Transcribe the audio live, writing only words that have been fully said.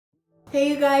Hey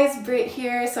you guys, Britt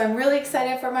here. So I'm really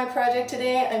excited for my project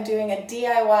today. I'm doing a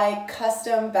DIY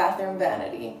custom bathroom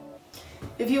vanity.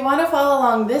 If you want to follow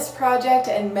along this project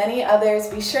and many others,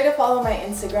 be sure to follow my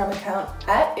Instagram account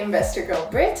at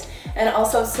InvestorGirlBritt and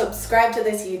also subscribe to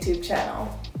this YouTube channel.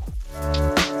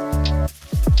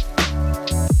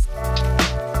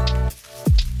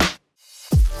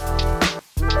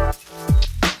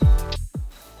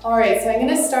 Alright, so I'm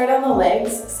going to start on the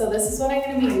legs. So this is what I'm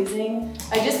going to be using.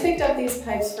 I just picked up these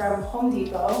pipes from Home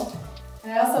Depot,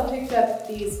 and I also picked up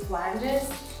these flanges.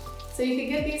 So you could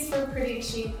get these for pretty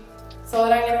cheap. So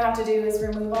what I'm going to have to do is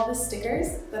remove all the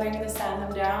stickers, then I'm going to sand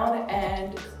them down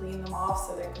and clean them off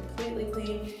so they're completely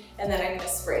clean, and then I'm going to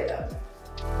spray them.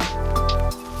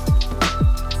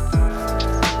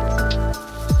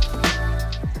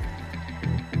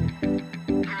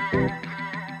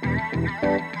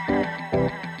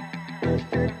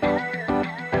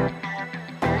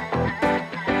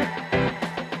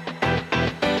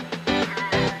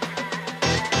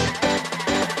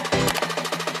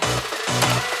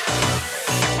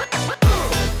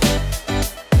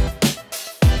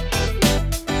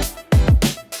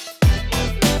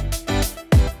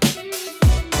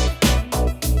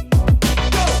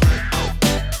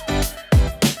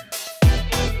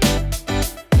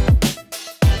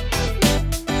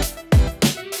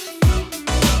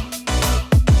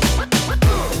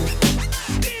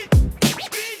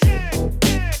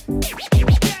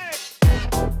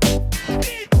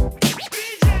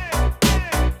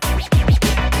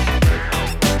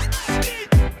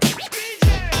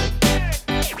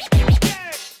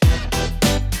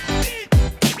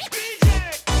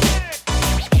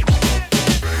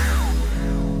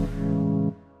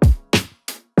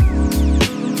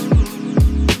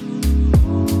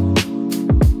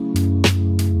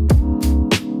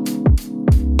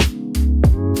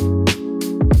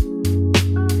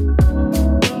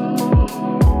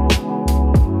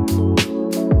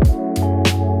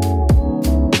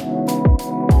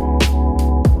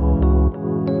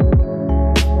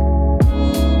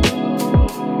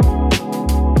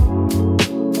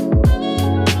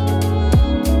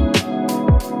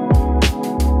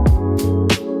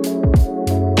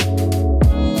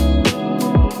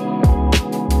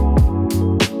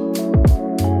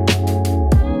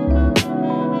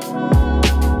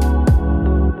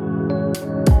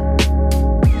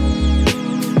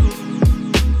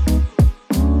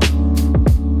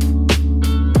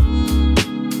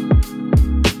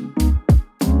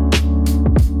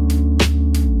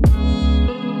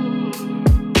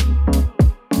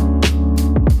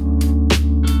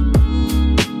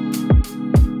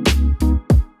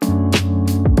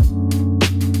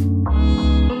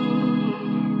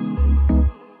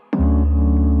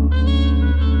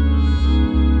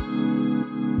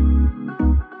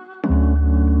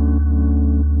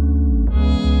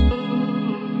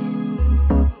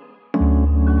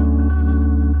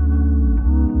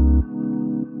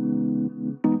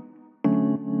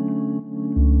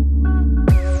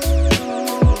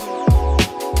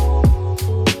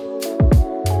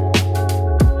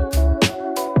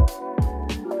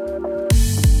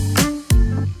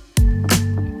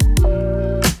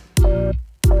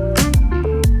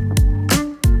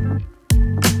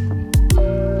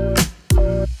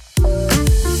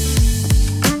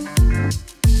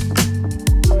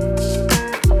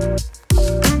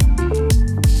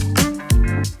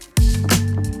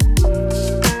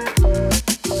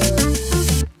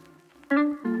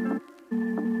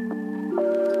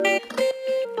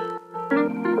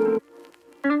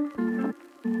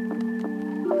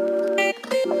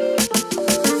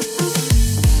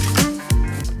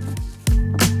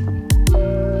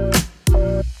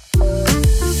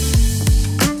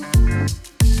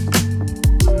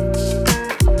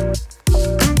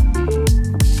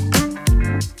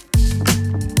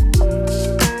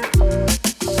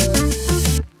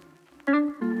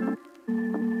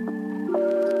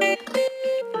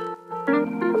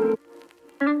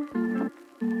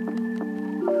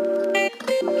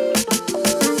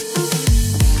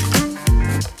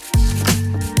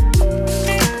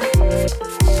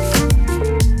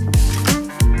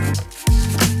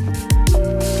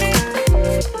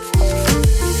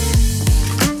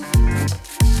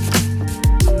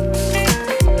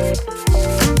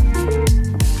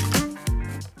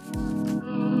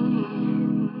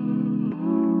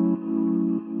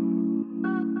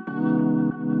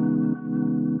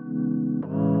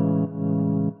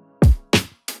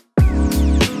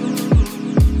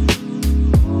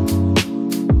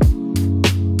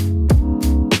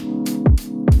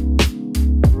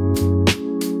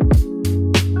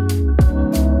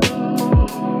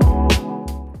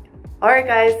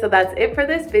 guys, so that's it for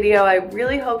this video. I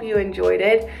really hope you enjoyed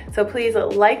it. So please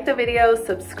like the video,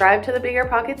 subscribe to the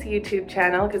BiggerPockets YouTube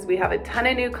channel because we have a ton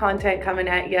of new content coming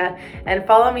at you, and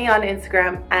follow me on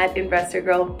Instagram at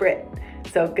InvestorGirlBritt.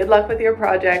 So good luck with your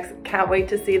projects. Can't wait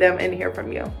to see them and hear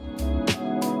from you.